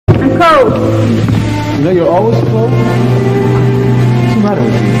cold. You know you're always cold? What's the matter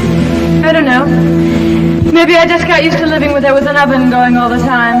with you? I don't know. Maybe I just got used to living with an oven going all the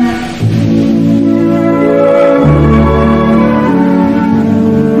time.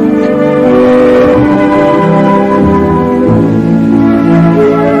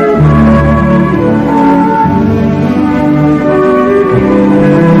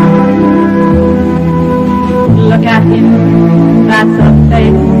 Look at him, that's a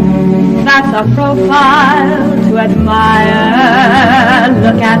face, that's a profile to admire.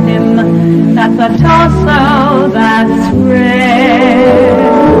 Look at him, that's a torso that's rare.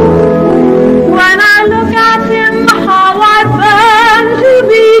 When I look at him, how I burn to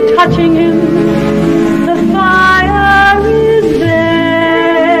be touching him. The fire is there,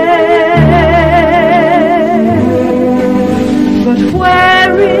 but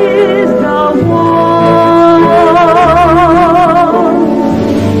where is the warmth?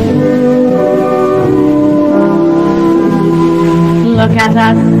 Look at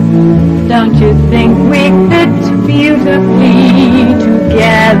us. Don't you think we fit beautifully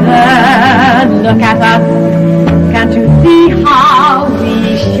together? Look at us. Can't you see how we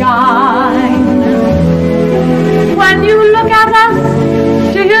shine? When you look at us,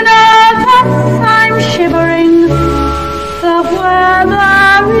 do you notice I'm shivering? The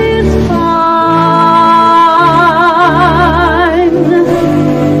weather is fine,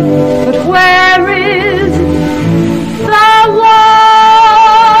 but where is the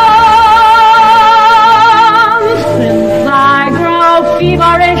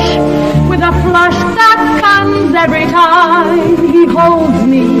feverish with a flush that comes every time he holds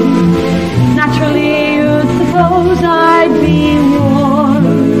me. Naturally, you'd suppose I'd be warm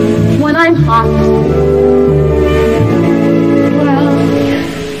when I'm hot. Well,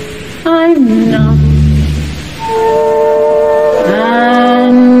 I'm not.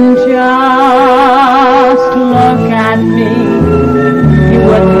 And just look at me. You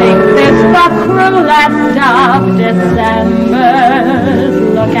would think this the cruelest of Decembers.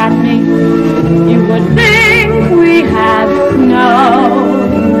 Look at me, you would think we had snow.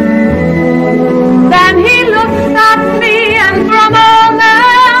 Then he looks at me and for a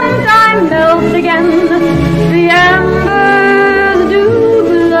moment I melt again. The embers do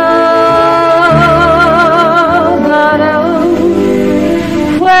glow, but oh,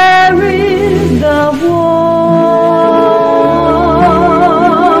 where is the warmth?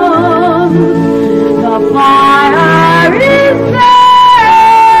 The fire is there.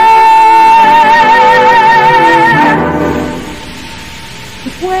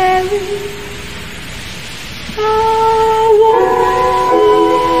 Where is the warmth?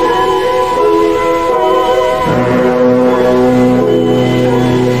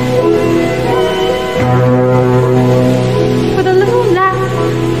 With a little laugh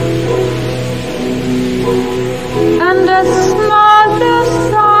and a smothered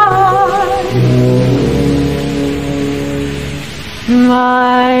sigh,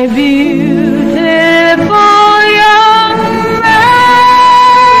 my beautiful